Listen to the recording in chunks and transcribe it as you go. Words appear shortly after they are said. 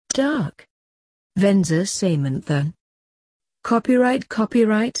Dark. Vennesa Samanthan. Copyright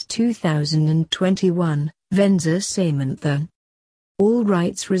 2021, Vennesa Samanthan. All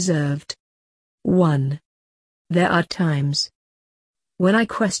rights reserved. 1. There are times when I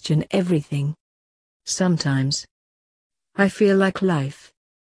question everything. Sometimes I feel like life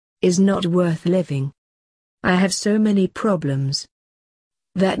is not worth living. I have so many problems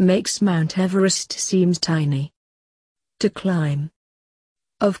that makes Mount Everest seems tiny to climb.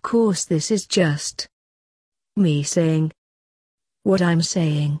 Of course, this is just me saying what I'm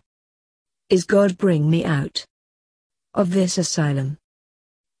saying. Is God bring me out of this asylum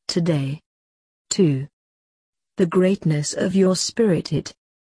today? 2. The greatness of your spirit, it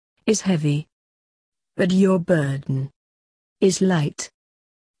is heavy, but your burden is light.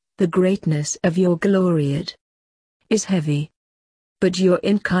 The greatness of your glory, it is heavy, but your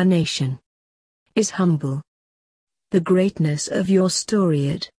incarnation is humble. The greatness of your story,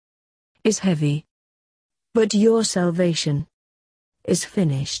 it is heavy, but your salvation is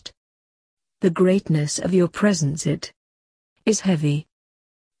finished. The greatness of your presence, it is heavy,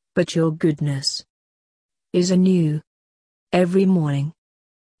 but your goodness is anew every morning.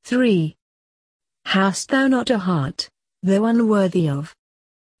 3. Hast thou not a heart, though unworthy of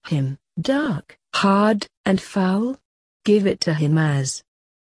him, dark, hard, and foul? Give it to him as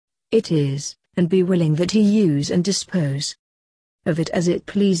it is, and be willing that he use and dispose of it as it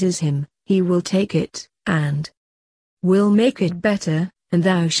pleases him. He will take it, and will make it better, and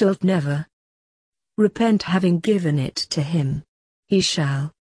thou shalt never repent having given it to him. He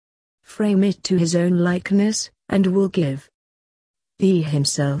shall frame it to his own likeness, and will give thee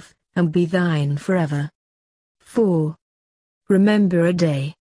himself, and be thine forever. 4. Remember a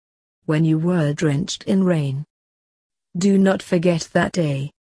day when you were drenched in rain. Do not forget that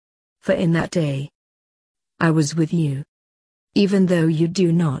day, for in that day I was with you. Even though you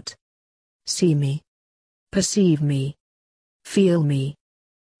do not see me, perceive me, feel me,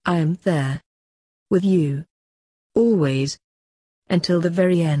 I am there with you always, until the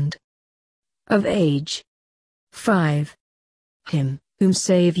very end of age. 5. Him whom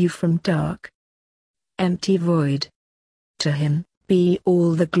save you from dark, empty void, to him be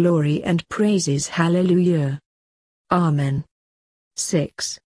all the glory and praises. Hallelujah. Amen.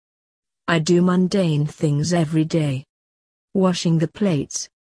 6. I do mundane things every day. Washing the plates,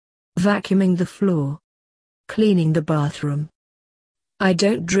 vacuuming the floor, cleaning the bathroom. I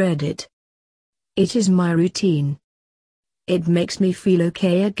don't dread it. It is my routine. It makes me feel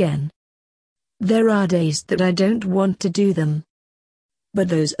okay again. There are days that I don't want to do them, but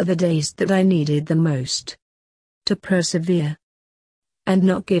those are the days that I needed the most to persevere and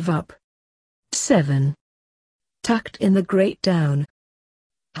not give up. 7. Tucked in the great down,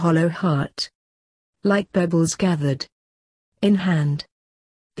 hollow heart, like pebbles gathered in hand.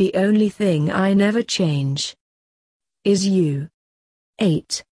 The only thing I never change is you.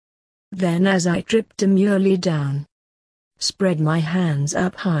 8. Then as I trip demurely down, spread my hands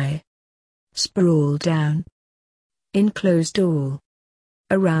up high, sprawl down, enclosed all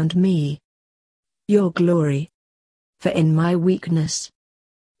around me your glory, for in my weakness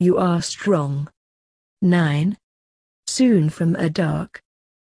you are strong. 9. Soon from a dark,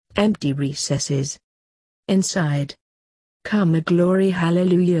 empty recesses inside come a glory.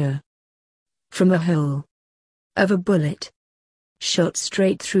 Hallelujah. From a hole of a bullet shot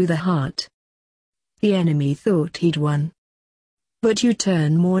straight through the heart, the enemy thought he'd won, but you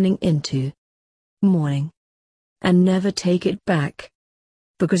turn mourning into morning and never take it back,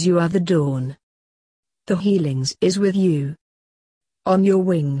 because you are the dawn. The healings is with you on your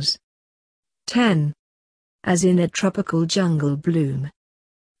wings. 10. As in a tropical jungle bloom,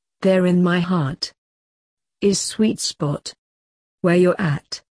 there in my heart is sweet spot where you're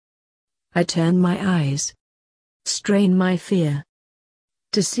at. I turn my eyes, strain my fear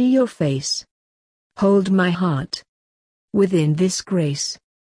to see your face, hold my heart within this grace.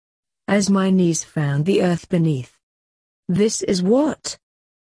 As my knees found the earth beneath, this is what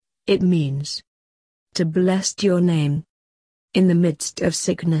it means to bless your name in the midst of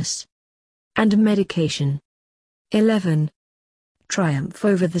sickness and medication. 11. Triumph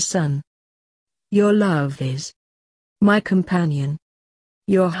over the sun. Your love is my companion.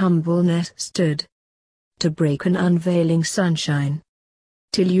 Your humbleness stood to break an unveiling sunshine,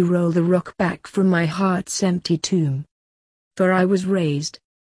 till you roll the rock back from my heart's empty tomb. For I was raised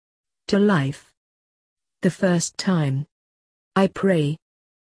to life the first time I pray.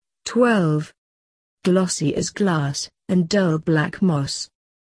 12. Glossy as glass and dull black moss,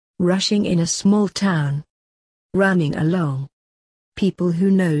 rushing in a small town, running along, people who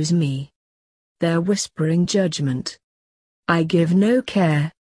knows me, they're whispering judgment. I give no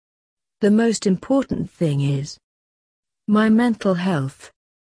care, The most important thing is my mental health.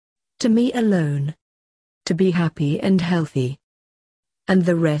 To me alone. To be happy and healthy. And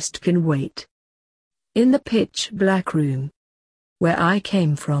the rest can wait. In the pitch black room. Where I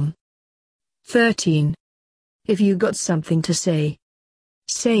came from. 13. If you got something to say.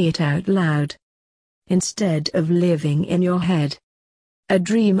 Say it out loud. Instead of living in your head. A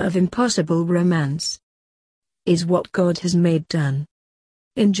dream of impossible romance. Is what God has made done.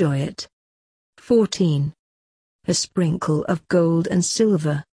 Enjoy it. 14. A sprinkle of gold and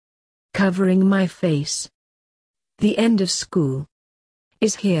silver. Covering my face. The end of school.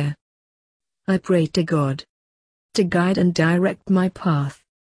 Is here. I pray to God. To guide and direct my path.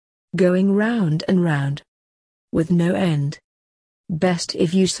 Going round and round. With no end. Best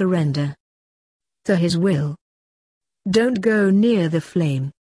if you surrender. To His will. Don't go near the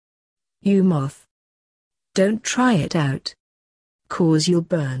flame. You moth. Don't try it out. Cause you'll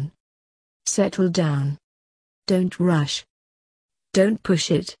burn. Settle down. Don't rush. Don't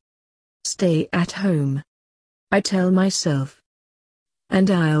push it. Stay at home. I tell myself. And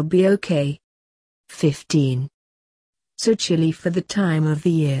I'll be okay. 15. So chilly for the time of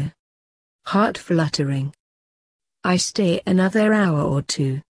the year. Heart fluttering. I stay another hour or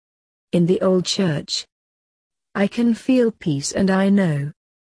two. In the old church. I can feel peace and I know.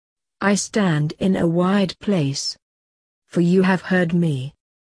 I stand in a wide place. For you have heard me.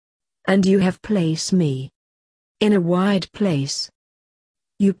 And you have placed me. In a wide place.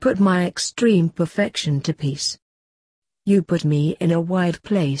 You put my extreme perfection to peace. You put me in a wide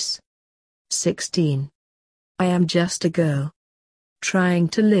place. 16. I am just a girl. Trying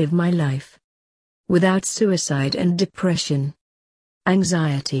to live my life. Without suicide and depression.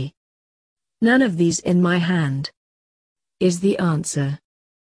 Anxiety. None of these in my hand. Is the answer.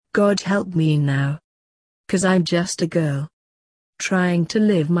 God help me now. 'Cause I'm just a girl. Trying to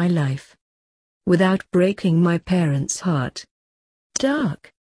live my life. Without breaking my parents' heart.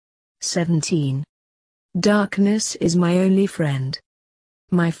 Dark. 17. Darkness is my only friend.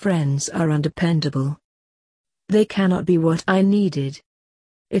 My friends are undependable. They cannot be what I needed.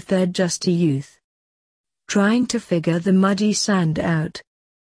 If they're just a youth. Trying to figure the muddy sand out.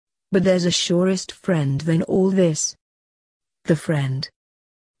 But there's a surest friend than all this. The friend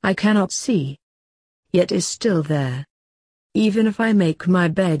I cannot see. Yet is still there. Even if I make my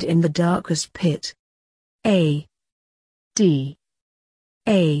bed in the darkest pit. A. D.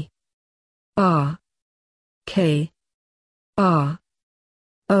 A. R. K. R.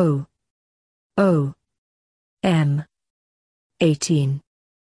 O. O. M. 18.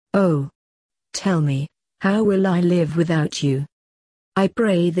 Oh. Tell me, how will I live without you? I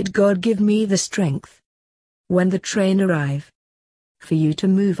pray that God give me the strength. When the train arrive. For you to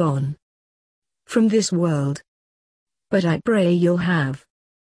move on. From this world. But I pray you'll have.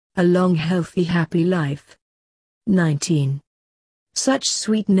 A long healthy happy life. 19. Such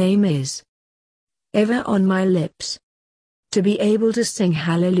sweet name is. Ever on my lips. To be able to sing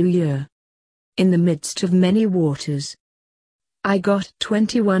hallelujah. In the midst of many waters. I got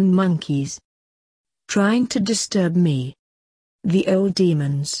 21 monkeys. Trying to disturb me. The old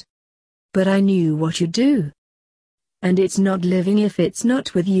demons. But I knew what you do. And it's not living if it's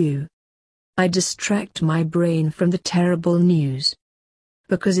not with you. I distract my brain from the terrible news.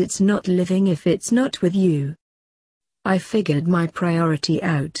 Because it's not living if it's not with you. I figured my priority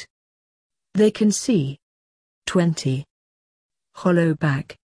out. They can see. 20. Hollow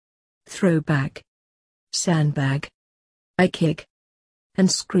back. Throwback. Sandbag. I kick.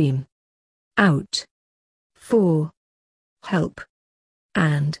 And scream. Out. For. Help.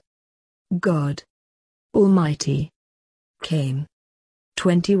 And. God. Almighty. Came.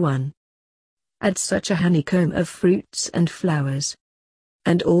 21. Add such a honeycomb of fruits and flowers.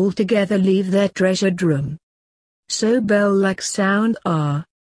 And all together leave their treasured room. So bell-like sound are.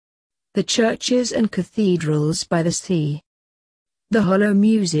 The churches and cathedrals by the sea. The hollow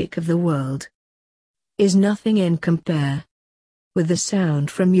music of the world. Is nothing in compare. With the sound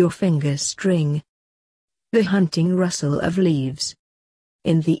from your finger string. The hunting rustle of leaves.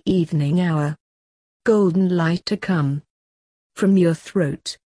 In the evening hour. Golden light to come. From your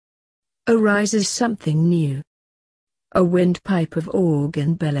throat. Arises something new. A windpipe of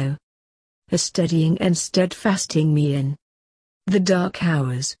organ bellow. A steadying and steadfasting me in. The dark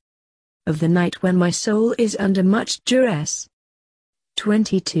hours. Of the night when my soul is under much duress.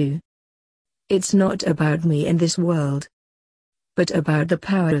 22. It's not about me in this world. But about the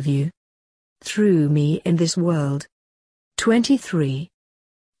power of you. Through me in this world. 23.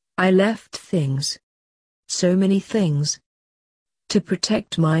 I left things. So many things. To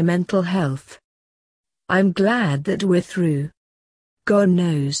protect my mental health. I'm glad that we're through. God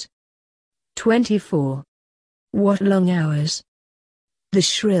knows. 24. What long hours! The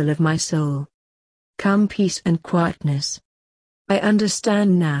shrill of my soul. Come peace and quietness. I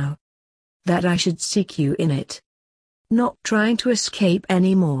understand now that I should seek you in it. Not trying to escape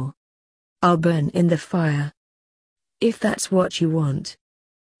anymore. I'll burn in the fire. If that's what you want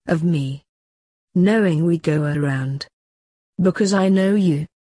of me. Knowing we go around. Because I know you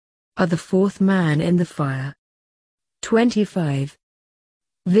are the fourth man in the fire. 25.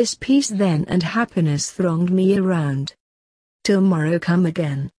 This peace then and happiness thronged me around. Till morrow come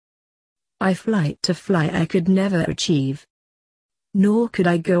again. I flight to fly I could never achieve. Nor could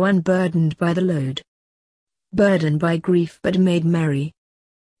I go unburdened by the load. Burdened by grief but made merry.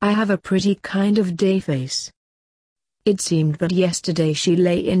 I have a pretty kind of day face. It seemed but yesterday she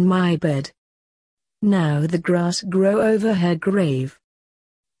lay in my bed. Now the grass grow over her grave.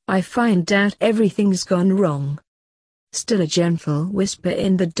 I find out everything's gone wrong. Still a gentle whisper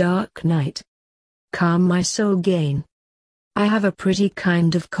in the dark night. Calm my soul gain. I have a pretty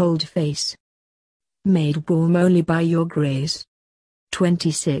kind of cold face. Made warm only by your grace.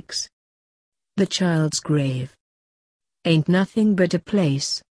 26. The child's grave ain't nothing but a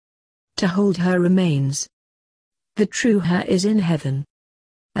place to hold her remains. The true her is in heaven,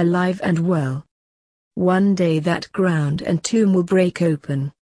 alive and well. One day that ground and tomb will break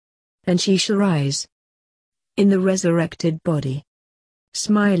open, and she shall rise in the resurrected body,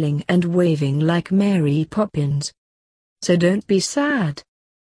 smiling and waving like Mary Poppins. So don't be sad.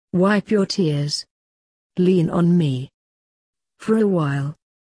 Wipe your tears. Lean on me for a while.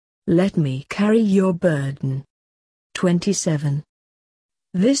 Let me carry your burden. 27.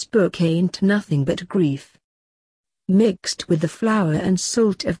 This book ain't nothing but grief, mixed with the flour and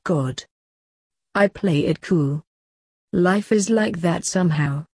salt of God. I play it cool. Life is like that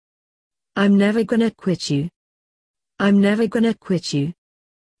somehow. I'm never gonna quit you. I'm never gonna quit you.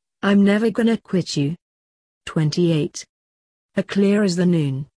 I'm never gonna quit you. 28. Her clear as the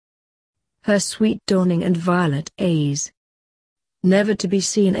noon. Her sweet dawning and violet A's. Never to be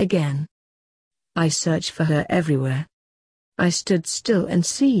seen again. I search for her everywhere. I stood still and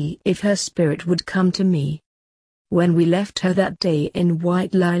see if her spirit would come to me. When we left her that day in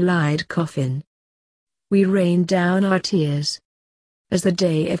white lily-lined coffin, we rained down our tears, as the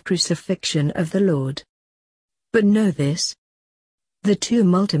day of crucifixion of the Lord. But know this, the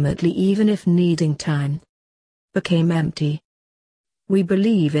tomb ultimately, even if needing time, became empty. We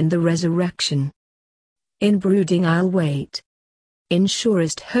believe in the resurrection. In brooding I'll wait. In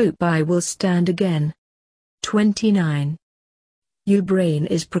surest hope I will stand again. 29. Your brain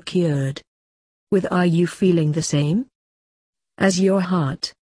is procured. With are you feeling the same as your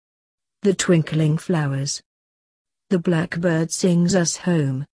heart? The twinkling flowers. The blackbird sings us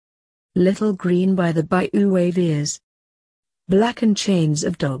home. Little green by the bayou wave ears. Blackened chains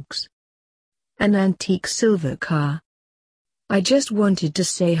of dogs. An antique silver car. I just wanted to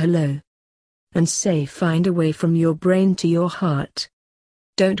say hello. And say find a way from your brain to your heart.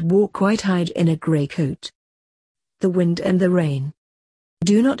 Don't walk white-eyed in a grey coat. The wind and the rain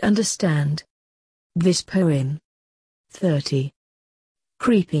do not understand this poem. 30.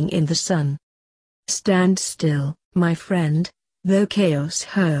 Creeping in the sun. Stand still, my friend, though chaos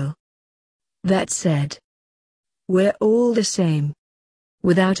hurl. That said, we're all the same.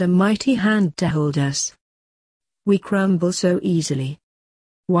 Without a mighty hand to hold us, we crumble so easily.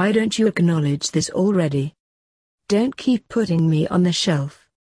 Why don't you acknowledge this already? Don't keep putting me on the shelf.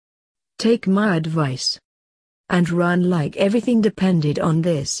 Take my advice and run like everything depended on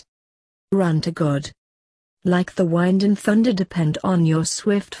this. Run to God. Like the wind and thunder depend on your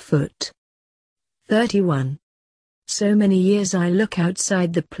swift foot. 31. So many years I look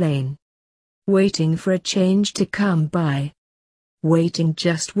outside the plane, waiting for a change to come by. Waiting,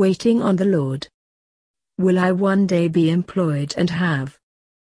 just waiting on the Lord. Will I one day be employed and have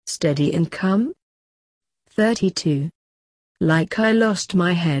steady income? 32. Like I lost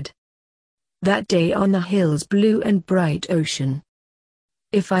my head that day on the hill's blue and bright ocean.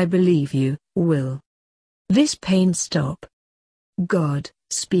 If I believe you, will this pain stop? God,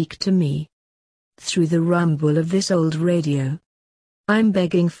 speak to me through the rumble of this old radio. I'm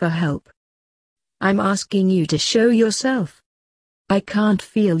begging for help. I'm asking you to show yourself. I can't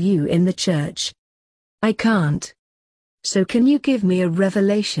feel you in the church. I can't. So can you give me a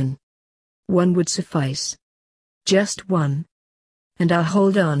revelation? One would suffice. Just one. And I'll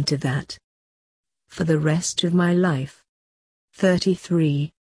hold on to that for the rest of my life.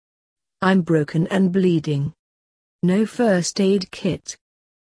 33. I'm broken and bleeding. No first aid kit.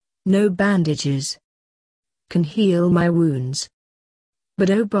 No bandages can heal my wounds. But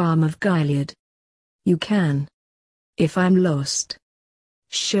O balm of Gilead, you can. If I'm lost,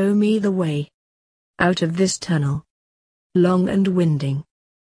 Show me the way out of this tunnel, long and winding.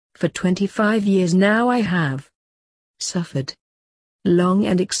 For 25 years now I have suffered, long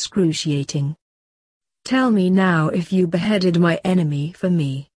and excruciating. Tell me now if you beheaded my enemy for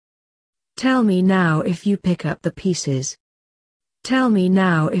me. Tell me now if you pick up the pieces. Tell me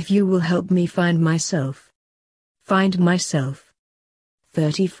now if you will help me find myself. Find myself.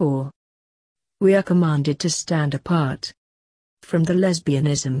 34. We are commanded to stand apart from the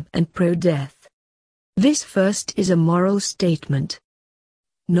lesbianism and pro-death. This first is a moral statement,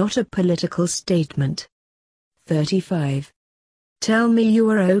 not a political statement. 35. Tell me you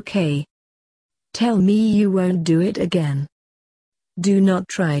are okay. Tell me you won't do it again. Do not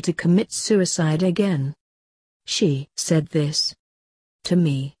try to commit suicide again. She said this to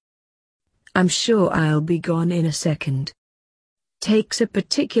me. I'm sure I'll be gone in a second. Takes a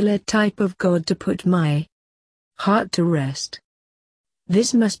particular type of God to put my heart to rest.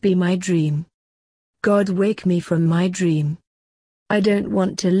 This must be my dream. God, wake me from my dream. I don't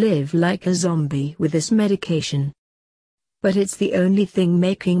want to live like a zombie with this medication. But it's the only thing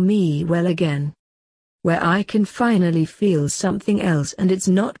making me well again. Where I can finally feel something else and it's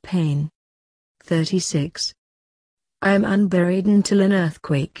not pain. 36. I am unburied until an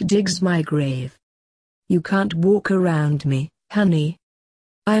earthquake digs my grave. You can't walk around me, honey.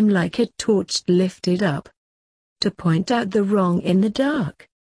 I'm like a torch lifted up to point out the wrong in the dark.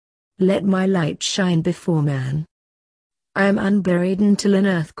 Let my light shine before man. I am unburied until an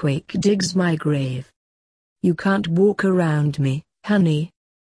earthquake digs my grave. You can't walk around me, honey.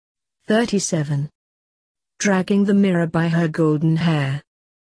 37. Dragging the mirror by her golden hair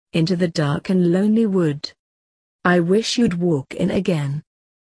into the dark and lonely wood. I wish you'd walk in again.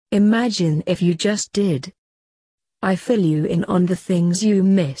 Imagine if you just did. I fill you in on the things you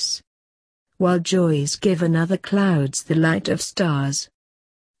miss, while joys give another clouds the light of stars.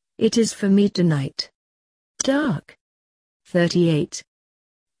 It is for me tonight. Dark. 38.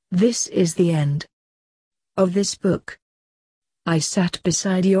 This is the end of this book. I sat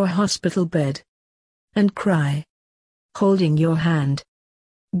beside your hospital bed and cry, holding your hand.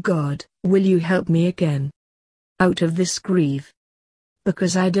 God, will you help me again out of this grief?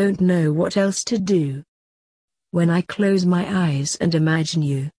 Because I don't know what else to do. When I close my eyes and imagine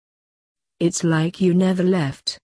you, it's like you never left.